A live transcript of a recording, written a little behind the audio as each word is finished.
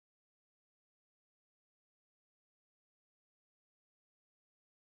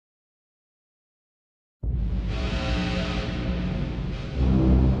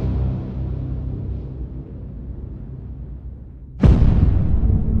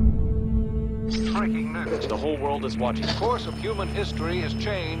secrets the whole world is watching. The course of human history has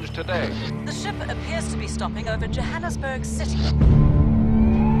changed today. The ship appears to be stopping over Johannesburg City.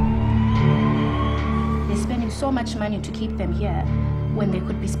 They're spending so much money to keep them here when they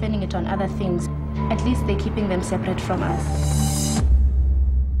could be spending it on other things. At least they're keeping them separate from us.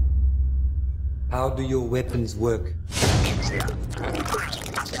 How do your weapons work?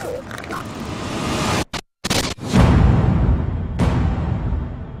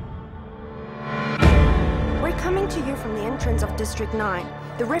 We're coming to you from the entrance of District 9,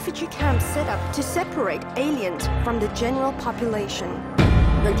 the refugee camp set up to separate aliens from the general population.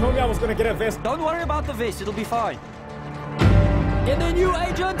 They told me I was gonna get a vest. Don't worry about the vest, it'll be fine. Get the new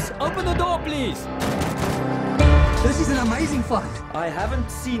agents, open the door please. This is an amazing fight. I haven't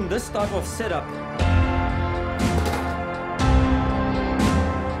seen this type of setup.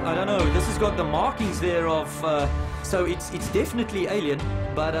 I don't know, this has got the markings there of, so it's definitely alien,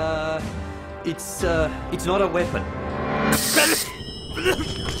 but it's not a weapon.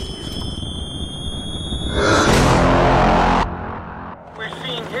 We're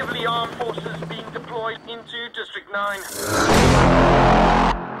seeing heavily armed forces being deployed into District 9.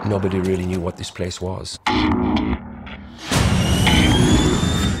 Nobody really knew what this place was.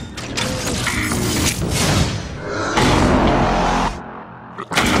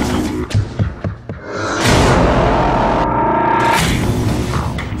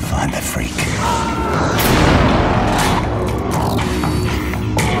 Find the freak.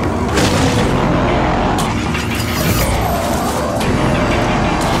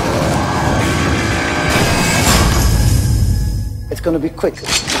 It's gonna be quick.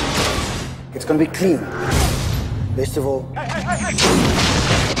 It's gonna be clean. Best of all,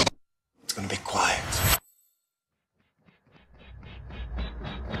 it's gonna be quiet.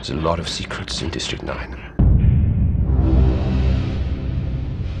 There's a lot of secrets in District 9.